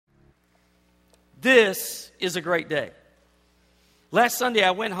This is a great day. Last Sunday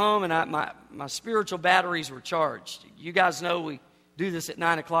I went home and my spiritual batteries were charged. You guys know we do this at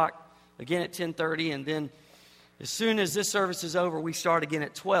 9 o'clock, again at 10:30, and then as soon as this service is over, we start again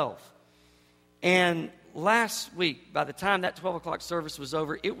at 12. And last week, by the time that 12 o'clock service was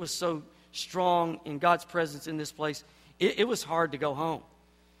over, it was so strong in God's presence in this place, it was hard to go home.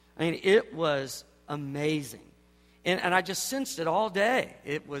 I mean, it was amazing. And I just sensed it all day.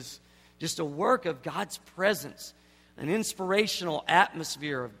 It was just a work of God's presence, an inspirational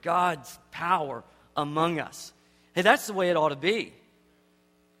atmosphere of God's power among us. Hey, that's the way it ought to be.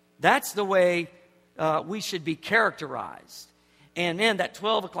 That's the way we should be characterized. And man, that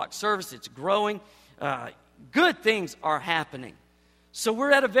 12 o'clock service, it's growing. Good things are happening. So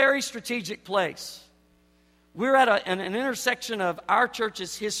we're at a very strategic place. We're at an intersection of our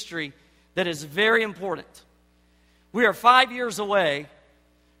church's history that is very important. We are 5 years away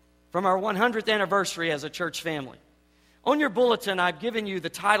from our 100th anniversary as a church family. On your bulletin, I've given you the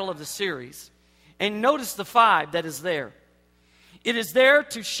title of the series, and notice the 5 that is there. It is there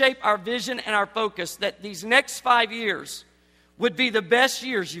to shape our vision and our focus that these next 5 years would be the best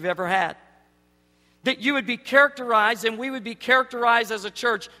years you've ever had. That you would be characterized, and we would be characterized as a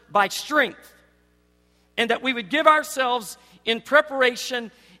church by strength. And that we would give ourselves in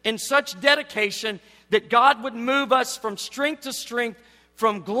preparation, in such dedication, that God would move us from strength to strength,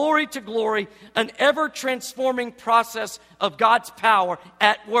 from glory to glory, an ever-transforming process of God's power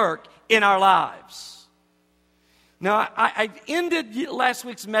at work in our lives. Now, I ended last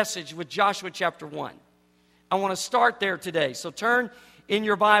week's message with Joshua chapter 1. I want to start there today. So turn in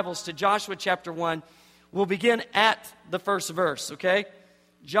your Bibles to Joshua chapter 1. We'll begin at the first verse, okay?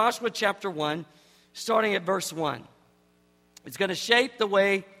 Joshua chapter 1, starting at verse 1. It's going to shape the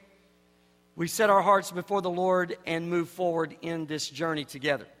way we set our hearts before the Lord and move forward in this journey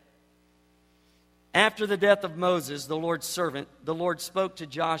together. After the death of Moses, the Lord's servant, the Lord spoke to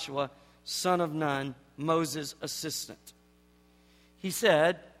Joshua, son of Nun, Moses' assistant. He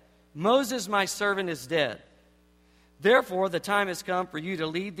said, Moses, my servant, is dead. Therefore, the time has come for you to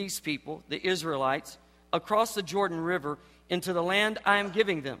lead these people, the Israelites, across the Jordan River into the land I am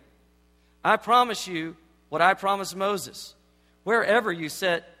giving them. I promise you what I promised Moses. Wherever you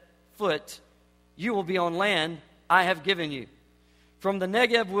set foot, you will be on land I have given you. From the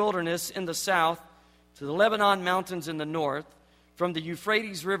Negev wilderness in the south to the Lebanon mountains in the north, from the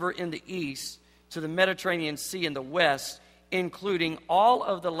Euphrates River in the east to the Mediterranean Sea in the west, including all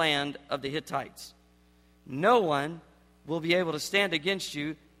of the land of the Hittites. No one will be able to stand against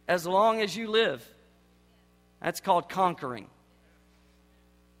you as long as you live. That's called conquering.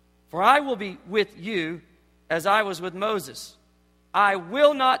 For I will be with you as I was with Moses. I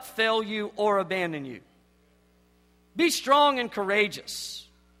will not fail you or abandon you. Be strong and courageous,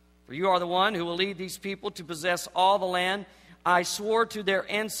 for you are the one who will lead these people to possess all the land I swore to their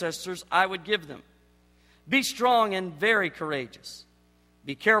ancestors I would give them. Be strong and very courageous.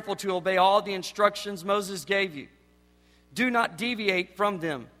 Be careful to obey all the instructions Moses gave you. Do not deviate from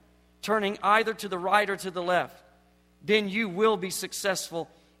them, turning either to the right or to the left. Then you will be successful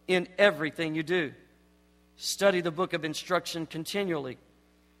in everything you do. Study the book of instruction continually.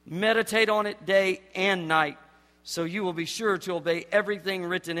 Meditate on it day and night, so you will be sure to obey everything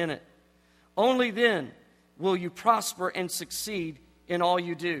written in it. Only then will you prosper and succeed in all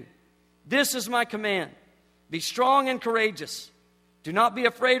you do. This is my command. Be strong and courageous. Do not be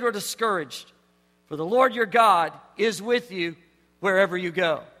afraid or discouraged, for the Lord your God is with you wherever you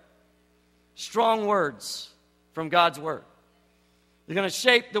go. Strong words from God's word. They're going to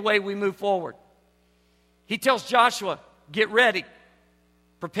shape the way we move forward. He tells Joshua, get ready,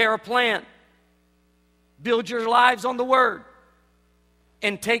 prepare a plan, build your lives on the word,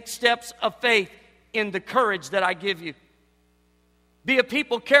 and take steps of faith in the courage that I give you. Be a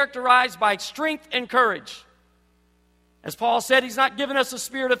people characterized by strength and courage. As Paul said, he's not given us a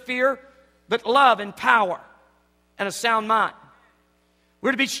spirit of fear, but love and power and a sound mind.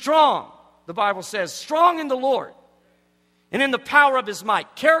 We're to be strong, the Bible says, strong in the Lord and in the power of his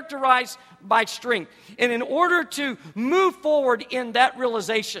might, characterized by strength. And in order to move forward in that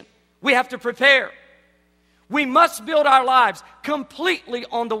realization, we have to prepare. We must build our lives completely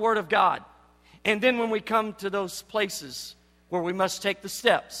on the Word of God. And then when we come to those places where we must take the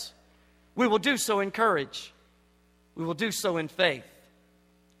steps, we will do so in courage. We will do so in faith.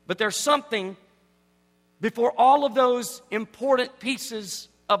 But there's something before all of those important pieces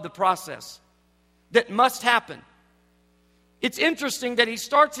of the process that must happen. It's interesting that he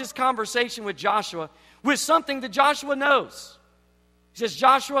starts his conversation with Joshua with something that Joshua knows. He says,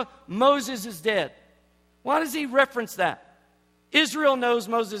 Joshua, Moses is dead. Why does he reference that? Israel knows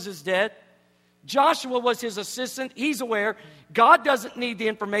Moses is dead. Joshua was his assistant. He's aware. God doesn't need the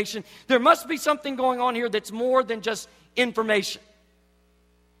information. There must be something going on here that's more than just information.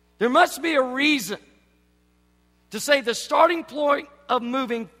 There must be a reason to say the starting point of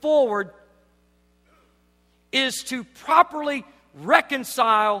moving forward is to properly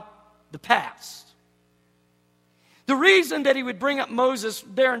reconcile the past. The reason that he would bring up Moses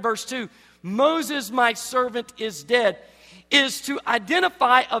there in verse 2, Moses, my servant, is dead, is to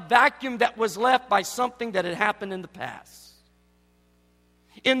identify a vacuum that was left by something that had happened in the past.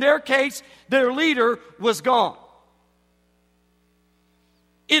 In their case, their leader was gone.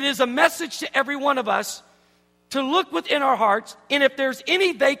 It is a message to every one of us to look within our hearts, and if there's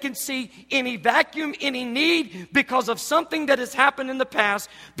any vacancy, any vacuum, any need because of something that has happened in the past,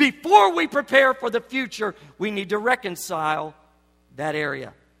 before we prepare for the future, we need to reconcile that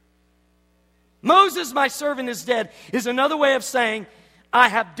area. Moses, my servant, is dead is another way of saying, I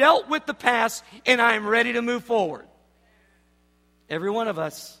have dealt with the past and I am ready to move forward. Every one of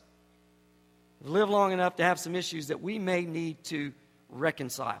us live long enough to have some issues that we may need to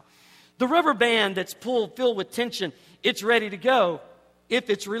reconcile. The rubber band that's filled with tension, it's ready to go if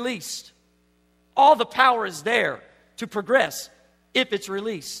it's released. All the power is there to progress if it's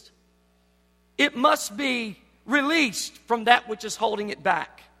released. It must be released from that which is holding it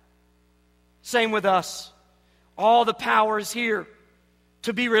back. Same with us. All the power is here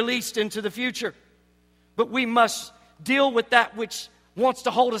to be released into the future. But we must deal with that which wants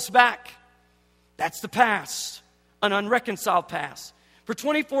to hold us back. That's the past, an unreconciled past. For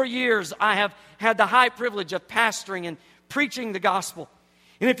 24 years, I have had the high privilege of pastoring and preaching the gospel.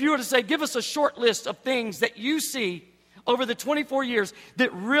 And if you were to say, give us a short list of things that you see over the 24 years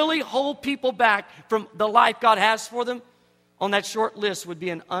that really hold people back from the life God has for them, on that short list would be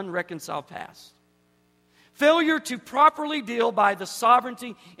an unreconciled past. Failure to properly deal by the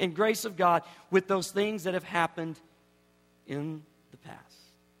sovereignty and grace of God with those things that have happened in the past.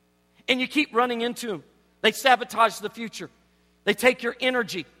 And you keep running into them. They sabotage the future. They take your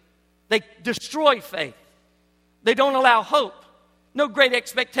energy. They destroy faith. They don't allow hope. No great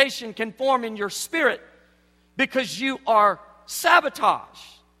expectation can form in your spirit because you are sabotaged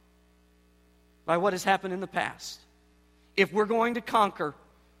by what has happened in the past. If we're going to conquer,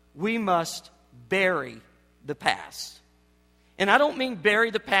 we must bury the past. And I don't mean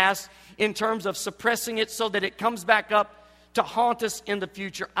bury the past in terms of suppressing it so that it comes back up to haunt us in the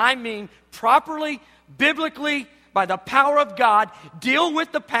future. I mean properly, biblically, by the power of God, deal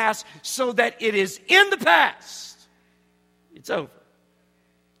with the past so that it is in the past. It's over.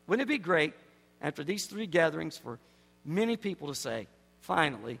 Wouldn't it be great after these 3 gatherings for many people to say,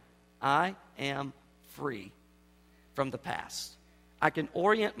 finally, I am free from the past. I can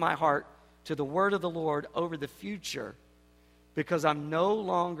orient my heart to the word of the Lord over the future because I'm no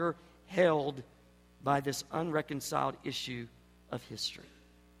longer held by this unreconciled issue of history.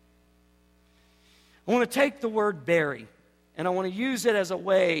 I want to take the word bury, and I want to use it as a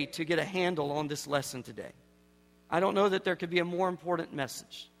way to get a handle on this lesson today. I don't know that there could be a more important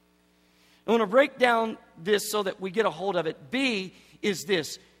message. I want to break down this so that we get a hold of it. B is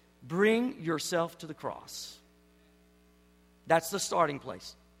this: bring yourself to the cross. That's the starting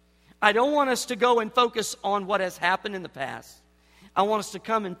place. I don't want us to go and focus on what has happened in the past. I want us to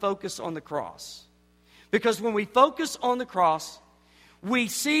come and focus on the cross. Because when we focus on the cross, we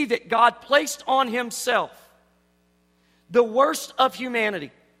see that God placed on himself the worst of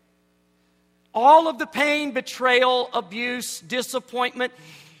humanity. All of the pain, betrayal, abuse, disappointment,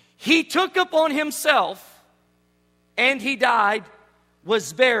 he took upon himself, and he died,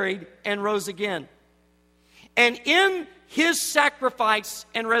 was buried, and rose again. And in his sacrifice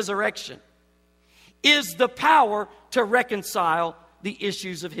and resurrection is the power to reconcile the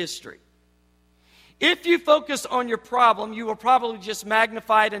issues of history. If you focus on your problem, you will probably just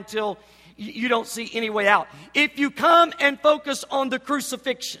magnify it until you don't see any way out. If you come and focus on the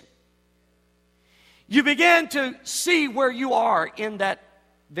crucifixion, you begin to see where you are in that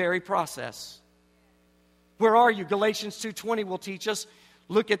very process. Where are you? Galatians 2:20 will teach us.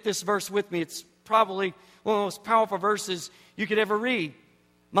 Look at this verse with me. It's probably one of the most powerful verses you could ever read.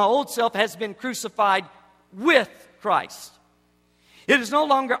 My old self has been crucified with Christ. It is no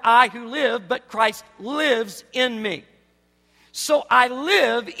longer I who live, but Christ lives in me. So I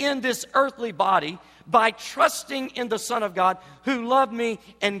live in this earthly body by trusting in the Son of God who loved me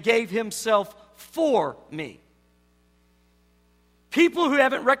and gave himself for me. People who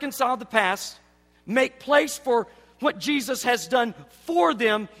haven't reconciled the past make place for what Jesus has done for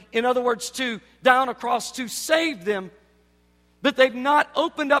them. In other words, to die on a cross to save them. But they've not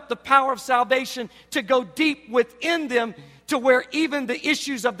opened up the power of salvation to go deep within them to where even the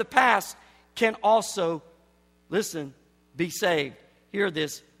issues of the past can also, listen, be saved. Hear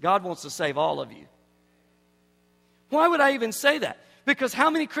this. God wants to save all of you. Why would I even say that? Because how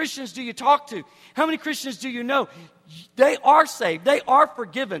many Christians do you talk to? How many Christians do you know? They are saved. They are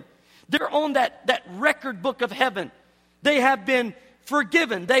forgiven. They're on that record book of heaven. They have been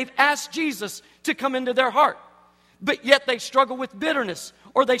forgiven. They've asked Jesus to come into their heart. But yet they struggle with bitterness,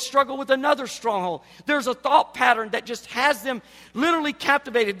 or they struggle with another stronghold. There's a thought pattern that just has them literally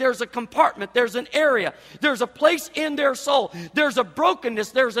captivated. There's a compartment. There's an area. There's a place in their soul. There's a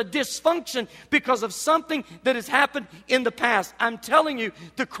brokenness. There's a dysfunction because of something that has happened in the past. I'm telling you,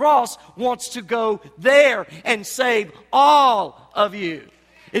 the cross wants to go there and save all of you.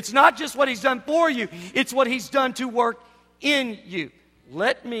 It's not just what He's done for you. It's what He's done to work in you.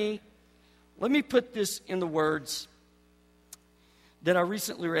 Let me put this in the words that I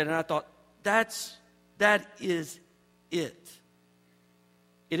recently read, and I thought, that is it.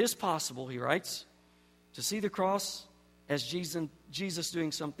 It is possible, he writes, to see the cross as Jesus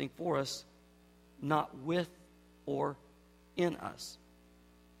doing something for us, not with or in us.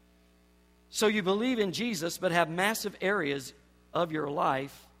 So you believe in Jesus, but have massive areas of your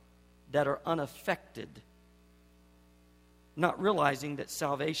life that are unaffected, not realizing that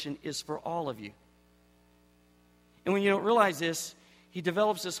salvation is for all of you. And when you don't realize this, he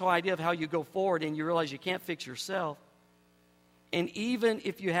develops this whole idea of how you go forward, and you realize you can't fix yourself. And even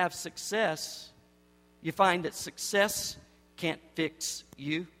if you have success, you find that success can't fix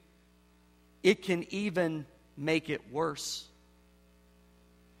you. It can even make it worse.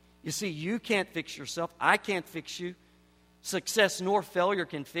 You see, you can't fix yourself. I can't fix you. Success nor failure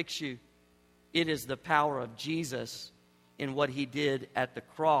can fix you. It is the power of Jesus in what He did at the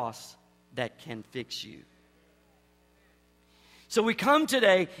cross that can fix you. So we come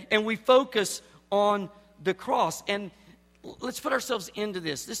today and we focus on the cross. And let's put ourselves into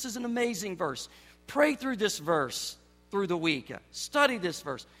this. This is an amazing verse. Pray through this verse through the week. Study this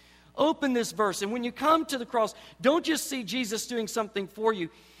verse. Open this verse. And when you come to the cross, don't just see Jesus doing something for you.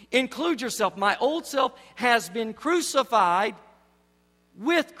 Include yourself. My old self has been crucified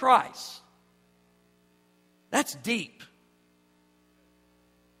with Christ. That's deep.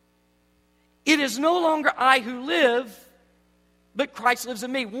 It is no longer I who live, but Christ lives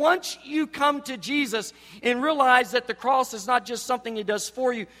in me. Once you come to Jesus and realize that the cross is not just something He does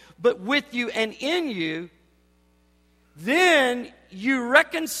for you, but with you and in you, then you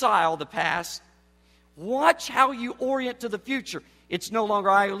reconcile the past. Watch how you orient to the future. It's no longer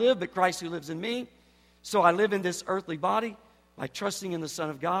I who live, but Christ who lives in me. So I live in this earthly body by trusting in the Son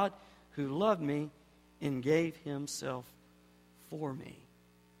of God who loved me and gave Himself for me.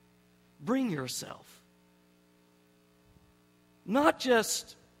 Bring yourself. Not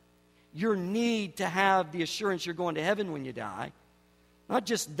just your need to have the assurance you're going to heaven when you die. Not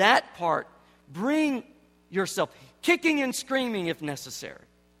just that part. Bring yourself, kicking and screaming if necessary.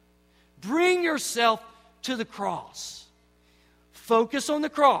 Bring yourself to the cross. Focus on the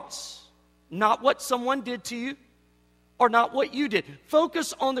cross. Not what someone did to you or not what you did.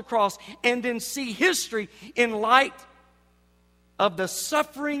 Focus on the cross and then see history in light of the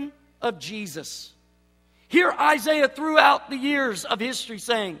suffering of Jesus. Hear Isaiah throughout the years of history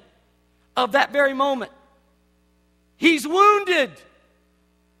saying of that very moment, He's wounded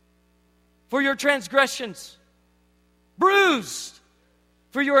for your transgressions, bruised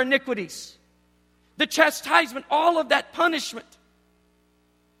for your iniquities. The chastisement, all of that punishment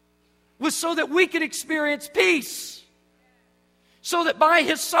was so that we could experience peace. So that by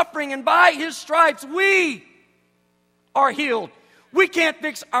His suffering and by His stripes, we are healed. We can't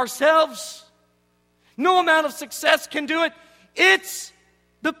fix ourselves. No amount of success can do it. It's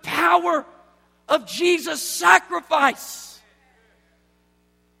the power of Jesus' sacrifice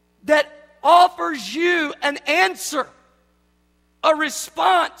that offers you an answer, a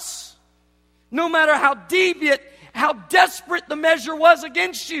response, no matter how deviant, how desperate the measure was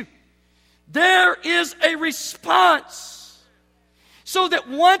against you. There is a response so that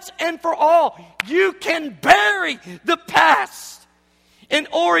once and for all you can bury the past and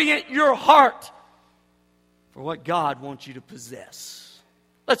orient your heart for what God wants you to possess.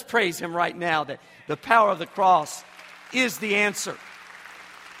 Let's praise Him right now that the power of the cross is the answer.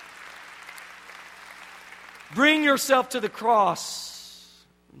 Bring yourself to the cross.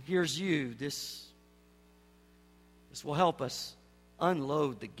 And here's you. This will help us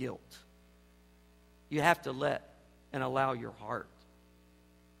unload the guilt. You have to let and allow your heart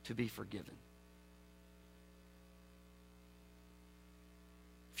to be forgiven.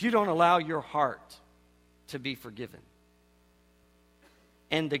 If you don't allow your heart to be forgiven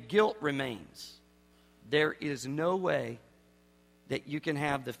and the guilt remains, there is no way that you can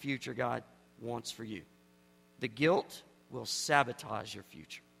have the future God wants for you. The guilt will sabotage your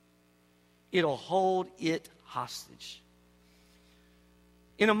future. It'll hold it hostage.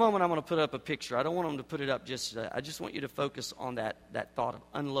 In a moment, I'm going to put up a picture. I don't want them to put it up just today. I just want you to focus on that thought of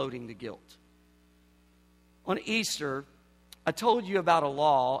unloading the guilt. On Easter, I told you about a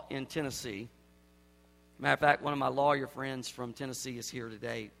law in Tennessee. Matter of fact, one of my lawyer friends from Tennessee is here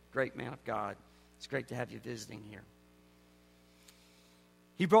today. Great man of God. It's great to have you visiting here.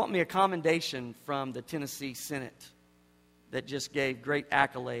 He brought me a commendation from the Tennessee Senate that just gave great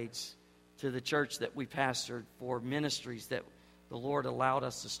accolades to the church that we pastored for ministries that the Lord allowed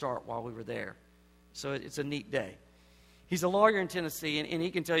us to start while we were there. So it's a neat day. He's a lawyer in Tennessee, and he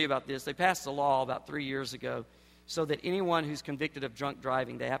can tell you about this. They passed a law about 3 years ago so that anyone who's convicted of drunk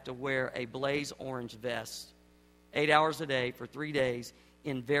driving, they have to wear a blaze orange vest 8 hours a day for 3 days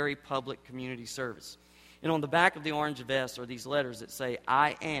in very public community service. And on the back of the orange vest are these letters that say,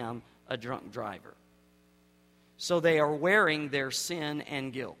 "I am a drunk driver." So they are wearing their sin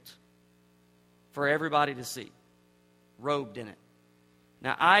and guilt for everybody to see, robed in it.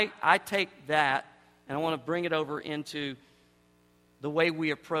 Now, I take that and I want to bring it over into the way we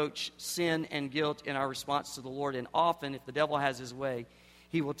approach sin and guilt in our response to the Lord. And often, if the devil has his way,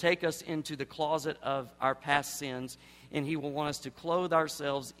 he will take us into the closet of our past sins, and he will want us to clothe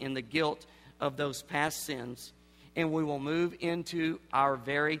ourselves in the guilt of those past sins, and we will move into our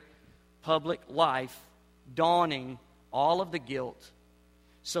very public life, donning all of the guilt.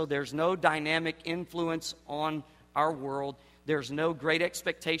 So there's no dynamic influence on our world. There's no great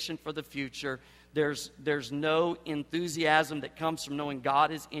expectation for the future. There's no enthusiasm that comes from knowing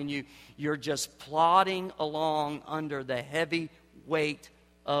God is in you. You're just plodding along under the heavy weight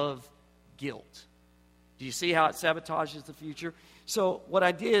of guilt. Do you see how it sabotages the future? So what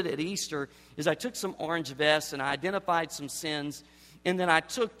I did at Easter is I took some orange vests and I identified some sins, and then I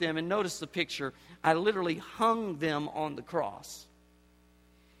took them, and notice the picture, I literally hung them on the cross.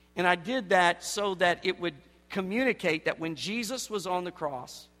 And I did that so that it would communicate that when Jesus was on the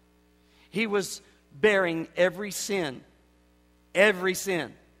cross, he was bearing every sin,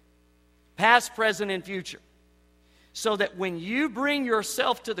 past, present, and future. So that when you bring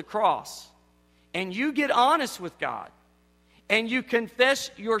yourself to the cross and you get honest with God and you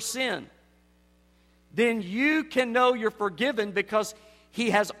confess your sin, then you can know you're forgiven because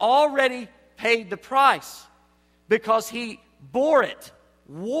he has already paid the price, because he bore it,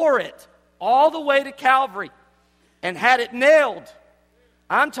 wore it all the way to Calvary and had it nailed.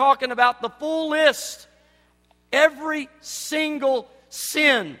 I'm talking about the full list, every single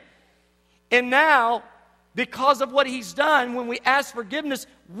sin. And now, because of what he's done, when we ask forgiveness,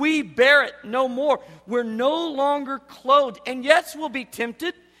 we bear it no more. We're no longer clothed. And yes, we'll be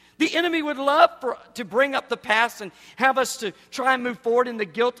tempted. The enemy would love to bring up the past and have us to try and move forward in the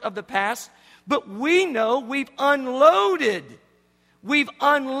guilt of the past. But we know we've unloaded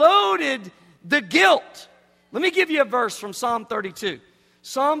the guilt. Let me give you a verse from Psalm 32.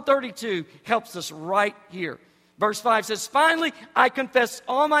 Psalm 32 helps us right here. Verse 5 says, "Finally, I confess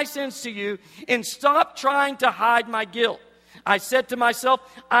all my sins to you and stop trying to hide my guilt. I said to myself,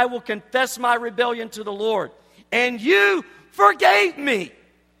 I will confess my rebellion to the Lord, and you forgave me.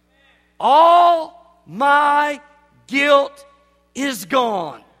 All my guilt is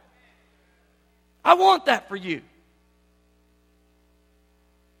gone." I want that for you.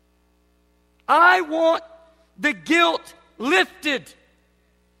 I want the guilt lifted.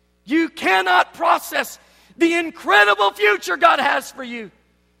 You cannot process the incredible future God has for you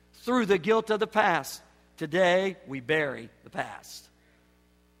through the guilt of the past. Today, we bury the past.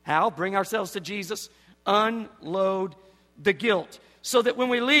 How? Bring ourselves to Jesus, unload the guilt, so that when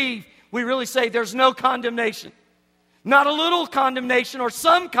we leave, we really say there's no condemnation. Not a little condemnation or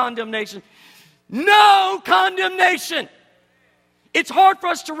some condemnation. No condemnation. It's hard for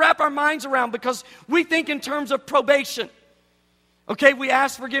us to wrap our minds around because we think in terms of probation. Okay, we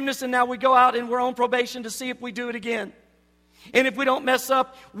ask forgiveness and now we go out and we're on probation to see if we do it again. And if we don't mess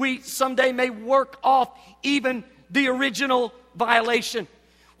up, we someday may work off even the original violation.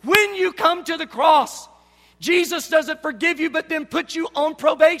 When you come to the cross, Jesus doesn't forgive you but then put you on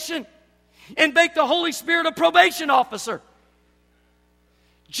probation and make the Holy Spirit a probation officer.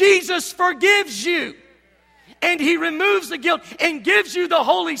 Jesus forgives you. And he removes the guilt and gives you the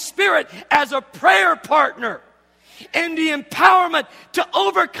Holy Spirit as a prayer partner and the empowerment to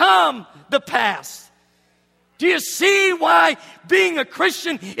overcome the past. Do you see why being a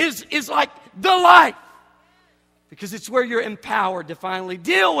Christian is like the life? Because it's where you're empowered to finally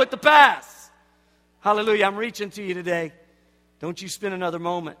deal with the past. Hallelujah. I'm reaching to you today. Don't you spend another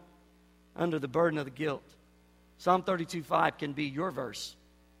moment under the burden of the guilt. Psalm 32:5 can be your verse.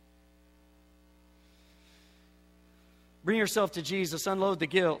 Bring yourself to Jesus. Unload the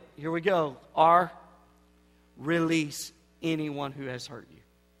guilt. Here we go. R, release anyone who has hurt you.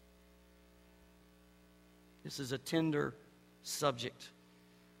 This is a tender subject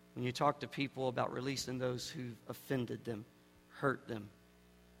when you talk to people about releasing those who've offended them, hurt them,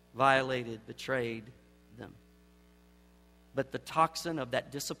 violated, betrayed them. But the toxin of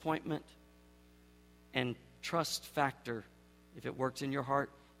that disappointment and trust factor, if it works in your heart,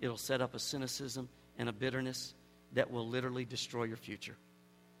 it'll set up a cynicism and a bitterness that will literally destroy your future.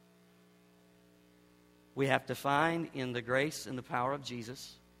 We have to find in the grace and the power of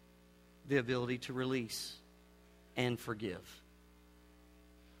Jesus the ability to release and forgive.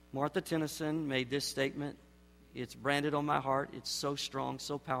 Martha Tennyson made this statement. It's branded on my heart. It's so strong,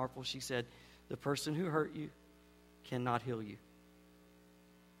 so powerful. She said, "The person who hurt you cannot heal you."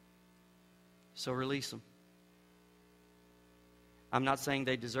 So release them. I'm not saying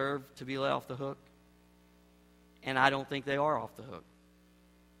they deserve to be let off the hook. And I don't think they are off the hook.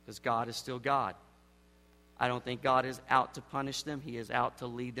 Because God is still God. I don't think God is out to punish them. He is out to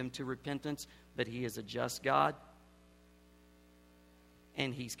lead them to repentance. But He is a just God.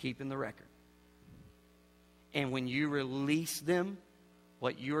 And He's keeping the record. And when you release them,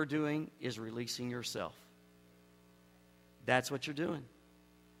 what you're doing is releasing yourself. That's what you're doing.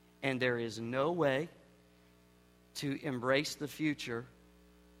 And there is no way to embrace the future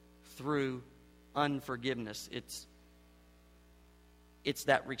through unforgiveness. It's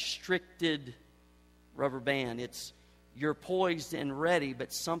that restricted rubber band. You're poised and ready,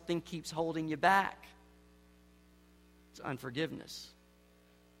 but something keeps holding you back. It's unforgiveness.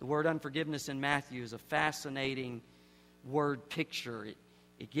 The word unforgiveness in Matthew is a fascinating word picture.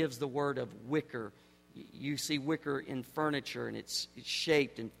 It gives the word of wicker. You see wicker in furniture, and it's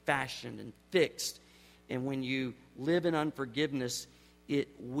shaped and fashioned and fixed. And when you live in unforgiveness, it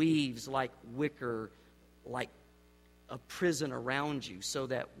weaves like wicker, like a prison around you, so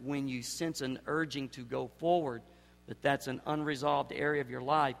that when you sense an urging to go forward, but that's an unresolved area of your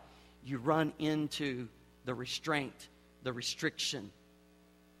life, you run into the restraint, the restriction.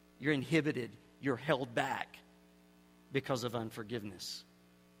 You're inhibited. You're held back because of unforgiveness.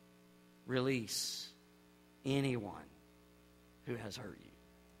 Release anyone who has hurt you.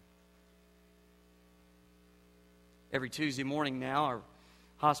 Every Tuesday morning now, our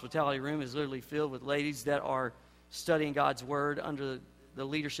hospitality room is literally filled with ladies that are studying God's Word under the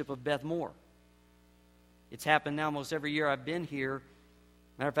leadership of Beth Moore. It's happened now almost every year I've been here.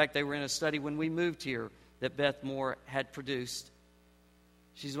 Matter of fact, they were in a study when we moved here that Beth Moore had produced.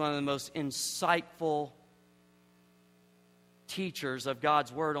 She's one of the most insightful teachers of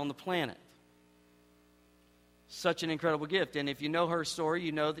God's Word on the planet. Such an incredible gift. And if you know her story,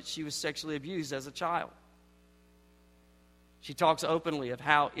 you know that she was sexually abused as a child. She talks openly of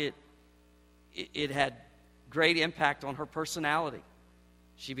how it had great impact on her personality.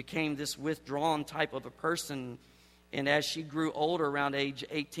 She became this withdrawn type of a person. And as she grew older, around age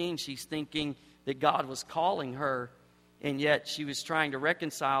 18, she's thinking that God was calling her. And yet she was trying to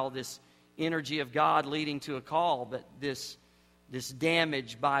reconcile this energy of God leading to a call, but this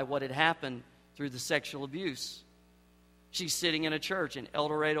damage by what had happened through the sexual abuse. She's sitting in a church in El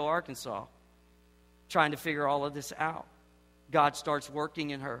Dorado, Arkansas, trying to figure all of this out. God starts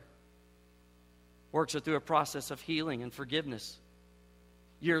working in her. Works her through a process of healing and forgiveness.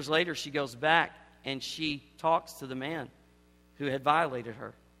 Years later, she goes back and she talks to the man who had violated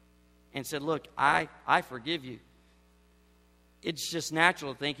her and said, "Look, I forgive you." It's just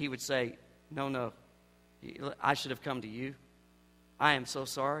natural to think he would say, No, I should have come to you. I am so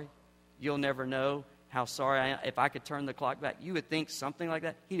sorry. You'll never know how sorry I am. If I could turn the clock back, you would think something like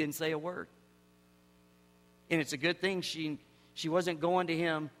that. He didn't say a word. And it's a good thing she wasn't going to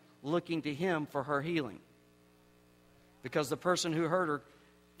him, looking to him for her healing. Because the person who hurt her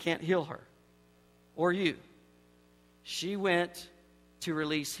can't heal her. Or you. She went to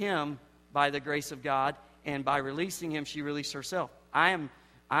release him by the grace of God. And by releasing him, she released herself. I'm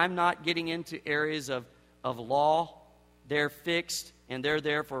not getting into areas of law. They're fixed and they're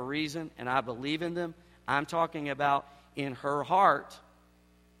there for a reason, and I believe in them. I'm talking about in her heart.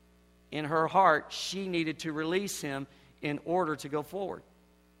 In her heart, she needed to release him in order to go forward.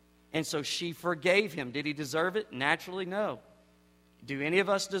 And so she forgave him. Did he deserve it? Naturally, no. Do any of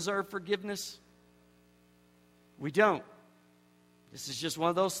us deserve forgiveness? We don't. This is just one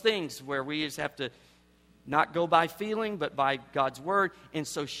of those things where we just have to not go by feeling, but by God's Word. And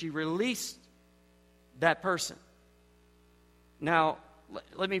so she released that person. Now,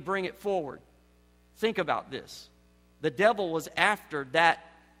 let me bring it forward. Think about this. The devil was after that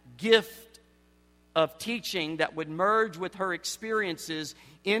gift of teaching that would merge with her experiences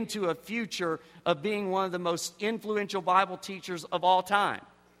into a future of being one of the most influential Bible teachers of all time.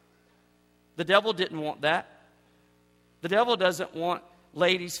 The devil didn't want that. The devil doesn't want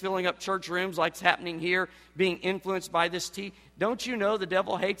ladies filling up church rooms like it's happening here, being influenced by this tea. Don't you know the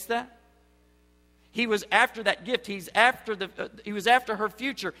devil hates that? He was after that gift. He was after her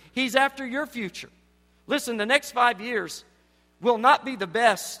future. He's after your future. Listen, the next 5 years will not be the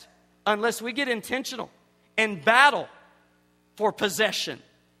best unless we get intentional and battle for possession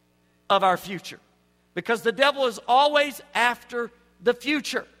of our future. Because the devil is always after the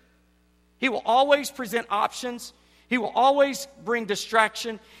future. He will always present options. He will always bring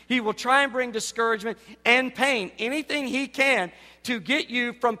distraction. He will try and bring discouragement and pain. Anything he can to get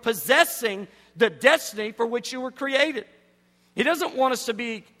you from possessing the destiny for which you were created. He doesn't want us to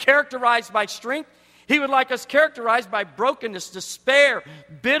be characterized by strength. He would like us characterized by brokenness, despair,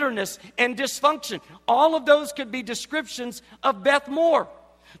 bitterness, and dysfunction. All of those could be descriptions of Beth Moore.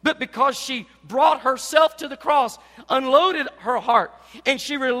 But because she brought herself to the cross, unloaded her heart, and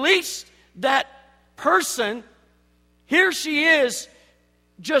she released that person, here she is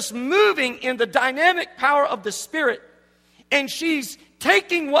just moving in the dynamic power of the Spirit. And she's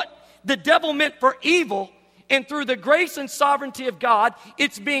taking what the devil meant for evil, and through the grace and sovereignty of God,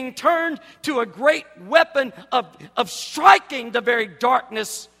 it's being turned to a great weapon of striking the very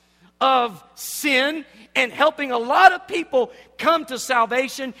darkness of sin and helping a lot of people come to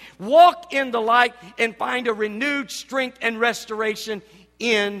salvation, walk in the light, and find a renewed strength and restoration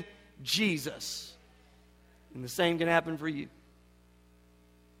in Jesus. And the same can happen for you.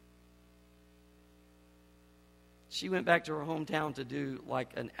 She went back to her hometown to do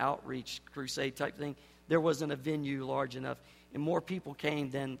like an outreach crusade type thing. There wasn't a venue large enough, and more people came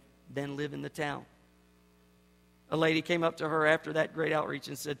than live in the town. A lady came up to her after that great outreach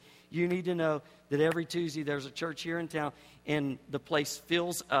and said, "You need to know that every Tuesday there's a church here in town, and the place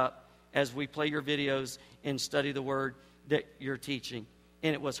fills up as we play your videos and study the word that you're teaching."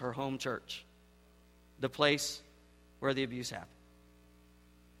 And it was her home church, the place where the abuse happened.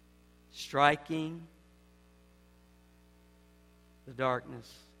 Striking the darkness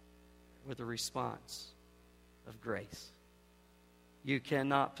with a response of grace. You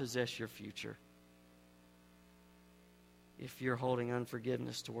cannot possess your future if you're holding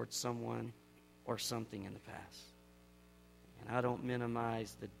unforgiveness towards someone or something in the past. And I don't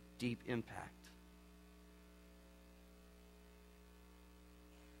minimize the deep impact.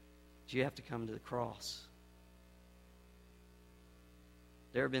 But you have to come to the cross.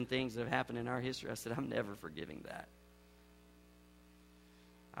 There have been things that have happened in our history. I said, I'm never forgiving that.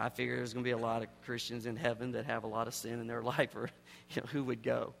 I figure there's going to be a lot of Christians in heaven that have a lot of sin in their life, or who would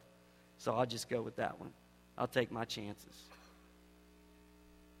go. So I'll just go with that one. I'll take my chances.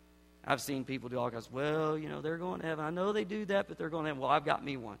 I've seen people do all kinds. Well, they're going to heaven. I know they do that, but they're going to heaven. Well, I've got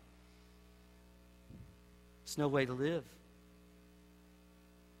me one. It's no way to live.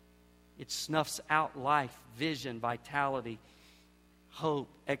 It snuffs out life, vision, vitality, hope,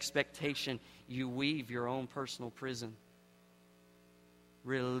 expectation. You weave your own personal prison.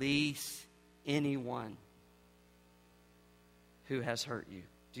 Release anyone who has hurt you.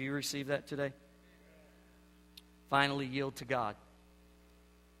 Do you receive that today? Finally, yield to God.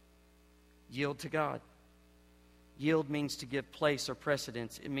 Yield to God. Yield means to give place or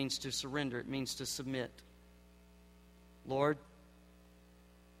precedence. It means to surrender. It means to submit. Lord,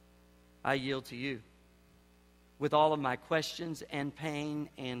 I yield to you. With all of my questions and pain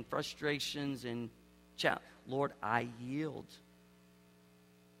and frustrations and challenges, Lord, I yield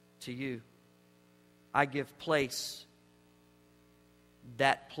to you. I give place,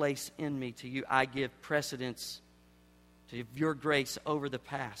 that place in me, to you. I give precedence to your grace over the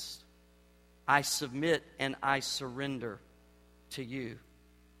past. I submit and I surrender to you.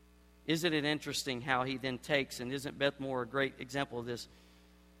 Isn't it interesting how he then takes, and isn't Beth Moore a great example of this,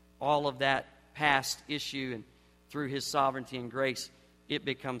 all of that past issue, and through his sovereignty and grace, it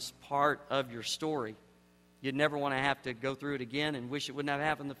becomes part of your story. You'd never want to have to go through it again and wish it wouldn't have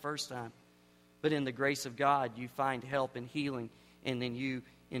happened the first time. But in the grace of God, you find help and healing, and then you,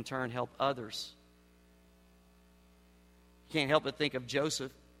 in turn, help others. You can't help but think of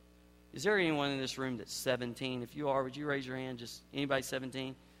Joseph. Is there anyone in this room that's 17? If you are, would you raise your hand? Just anybody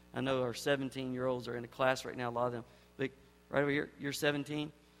 17? I know our 17-year-olds are in a class right now, a lot of them. But right over here, you're 17?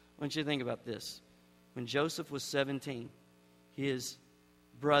 I want you to think about this. When Joseph was 17, his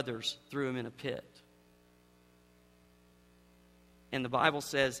brothers threw him in a pit. And the Bible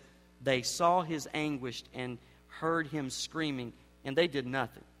says they saw his anguish and heard him screaming, and they did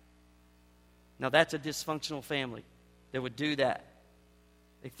nothing. Now that's a dysfunctional family that would do that.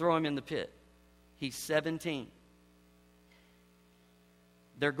 They throw him in the pit. He's 17.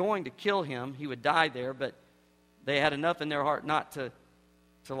 they're going to kill him. He would die there, but they had enough in their heart not to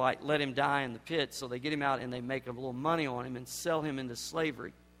like let him die in the pit. So they get him out and they make a little money on him and sell him into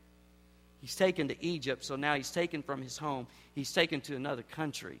slavery. He's taken to Egypt, so now he's taken from his home. He's taken to another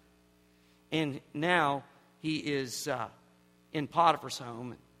country. And now he is in Potiphar's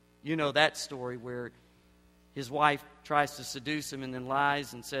home. You know that story where his wife tries to seduce him and then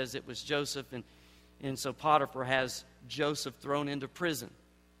lies and says it was Joseph. And so Potiphar has Joseph thrown into prison.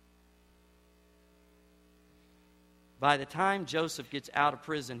 By the time Joseph gets out of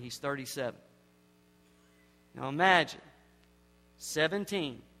prison, he's 37. Now imagine,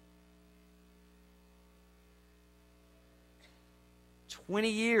 17, 20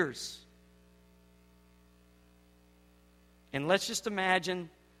 years. And let's just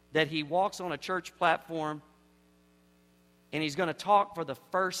imagine that he walks on a church platform and he's going to talk for the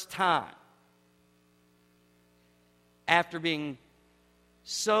first time after being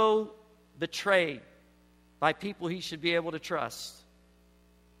so betrayed by people he should be able to trust.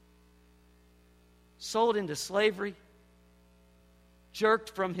 Sold into slavery,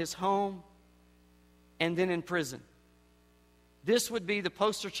 jerked from his home, and then in prison. This would be the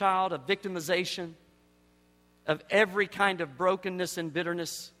poster child of victimization, of every kind of brokenness and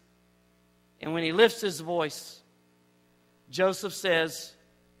bitterness. And when he lifts his voice, Joseph says,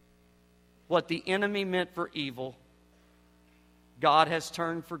 what the enemy meant for evil, God has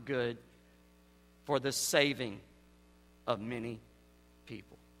turned for good, for the saving of many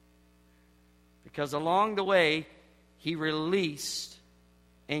people. Because along the way, he released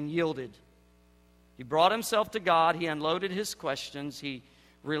and yielded. He brought himself to God. He unloaded his questions. He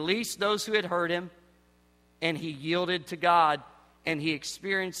released those who had hurt him. And he yielded to God. And he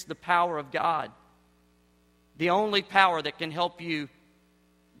experienced the power of God. The only power that can help you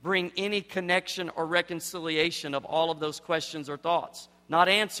bring any connection or reconciliation of all of those questions or thoughts. Not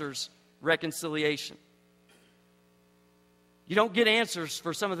answers, reconciliation. You don't get answers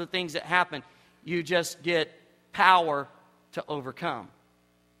for some of the things that happen. You just get power to overcome.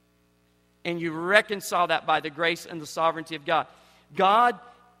 And you reconcile that by the grace and the sovereignty of God. God,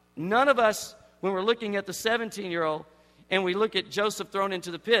 none of us, when we're looking at the 17-year-old and we look at Joseph thrown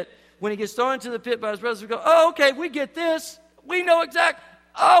into the pit, when he gets thrown into the pit by his brothers, we go, oh, okay, we get this. We know exactly.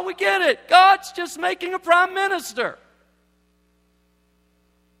 Oh, we get it. God's just making a prime minister.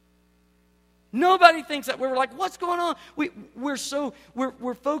 Nobody thinks that. We're like, what's going on?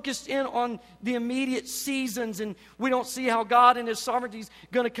 We're focused in on the immediate seasons, and we don't see how God in His sovereignty is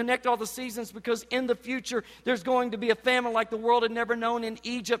going to connect all the seasons, because in the future there's going to be a famine like the world had never known in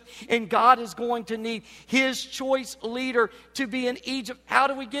Egypt, and God is going to need His choice leader to be in Egypt. How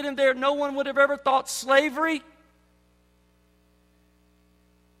do we get him there? No one would have ever thought slavery.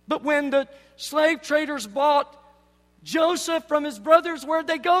 But when the slave traders bought Joseph from his brothers, where'd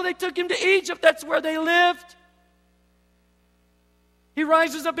they go? They took him to Egypt. That's where they lived. He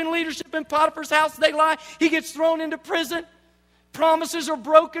rises up in leadership in Potiphar's house. They lie. He gets thrown into prison. Promises are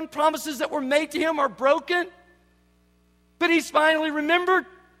broken. Promises that were made to him are broken. But he's finally remembered.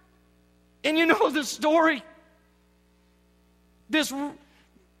 And you know the story.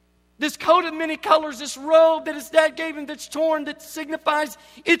 This coat of many colors, this robe that his dad gave him that's torn, that signifies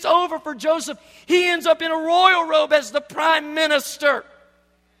it's over for Joseph. He ends up in a royal robe as the prime minister,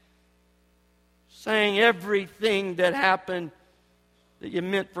 saying everything that happened that you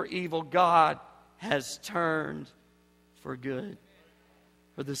meant for evil, God has turned for good,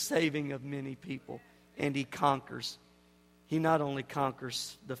 for the saving of many people. And he conquers. He not only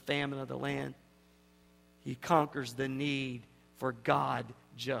conquers the famine of the land, he conquers the need for God,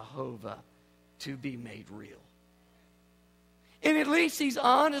 Jehovah, to be made real. And at least he's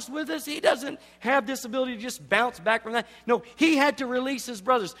honest with us. He doesn't have this ability to just bounce back from that. No, he had to release his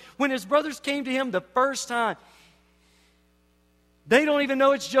brothers. When his brothers came to him the first time, they don't even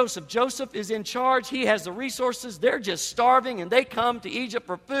know it's Joseph. Joseph is in charge. He has the resources. They're just starving, and they come to Egypt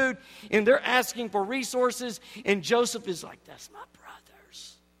for food, and they're asking for resources, and Joseph is like, that's my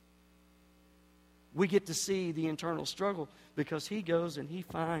brothers. We get to see the internal struggle, because he goes and he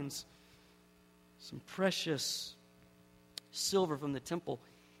finds some precious silver from the temple,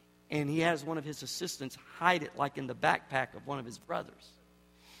 and he has one of his assistants hide it like in the backpack of one of his brothers.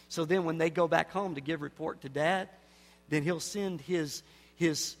 So then when they go back home to give report to Dad, then he'll send his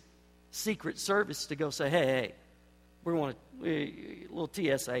secret service to go say, hey, we want a little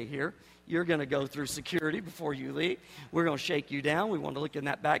TSA here. You're going to go through security before you leave. We're going to shake you down. We want to look in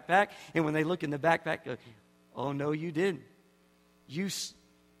that backpack. And when they look in the backpack, go, oh, no, you didn't.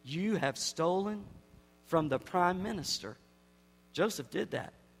 You have stolen from the prime minister. Joseph did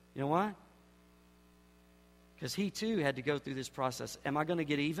that. You know why? Because he too had to go through this process. Am I going to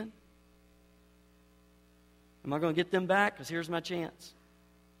get even? Am I going to get them back? Because here's my chance.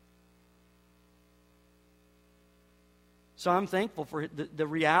 So I'm thankful for the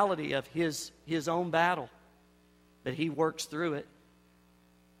reality of his own battle, that he works through it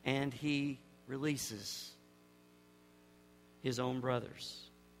and he releases his own brothers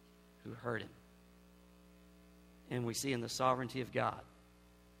who hurt him. And we see in the sovereignty of God.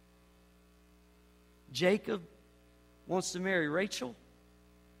 Jacob wants to marry Rachel.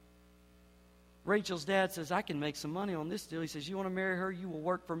 Rachel's dad says, I can make some money on this deal. He says, you want to marry her? You will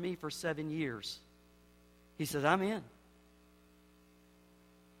work for me for 7 years. He says, I'm in.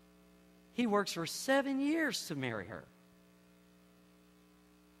 He works for 7 years to marry her.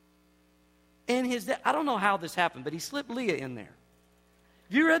 And his dad, I don't know how this happened, but he slipped Leah in there.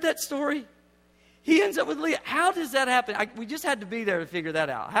 Have you read that story? He ends up with Leah. How does that happen? We just had to be there to figure that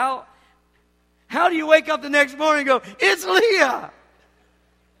out. How do you wake up the next morning and go, it's Leah?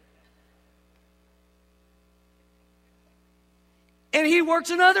 And he works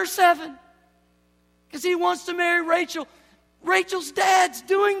another 7 because he wants to marry Rachel. Rachel's dad's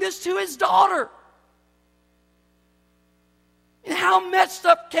doing this to his daughter. And how messed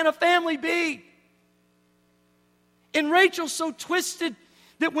up can a family be? And Rachel's so twisted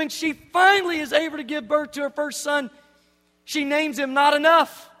that when she finally is able to give birth to her first son, she names him Not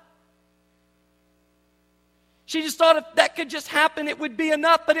Enough. She just thought if that could just happen, it would be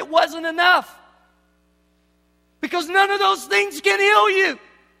enough, but it wasn't enough. Because none of those things can heal you.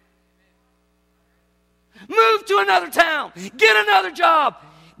 Move to another town. Get another job.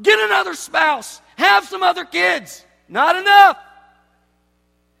 Get another spouse. Have some other kids. Not enough.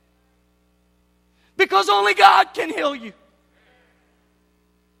 Because only God can heal you.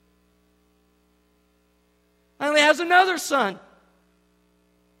 Finally has another son.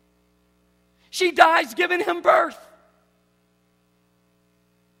 She dies giving him birth.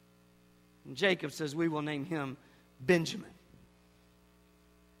 And Jacob says, we will name him Benjamin.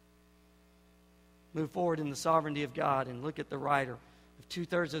 Move forward in the sovereignty of God and look at the writer of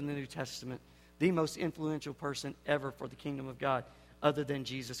 2/3 of the New Testament, the most influential person ever for the kingdom of God, other than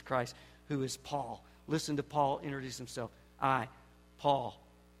Jesus Christ, who is Paul. Listen to Paul introduce himself. I, Paul,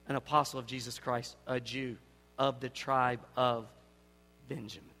 an apostle of Jesus Christ, a Jew of the tribe of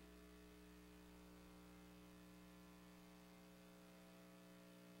Benjamin.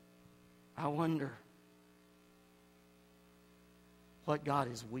 I wonder what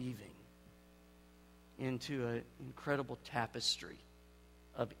God is weaving into an incredible tapestry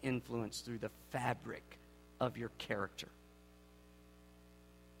of influence through the fabric of your character.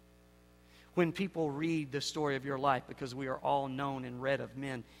 When people read the story of your life, because we are all known and read of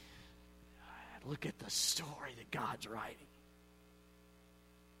men, look at the story that God's writing.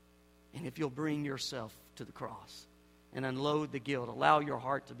 And if you'll bring yourself to the cross and unload the guilt, allow your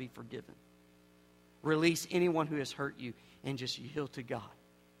heart to be forgiven, release anyone who has hurt you, and just yield to God,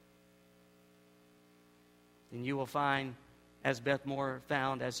 then you will find, as Beth Moore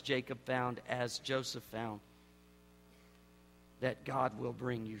found, as Jacob found, as Joseph found, that God will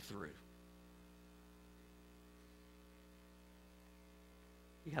bring you through.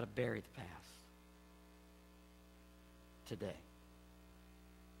 You got to bury the past today.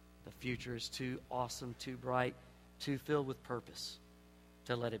 The future is too awesome, too bright, too filled with purpose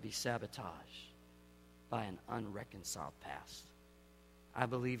to let it be sabotaged by an unreconciled past. I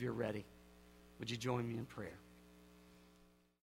believe you're ready. Would you join me in prayer?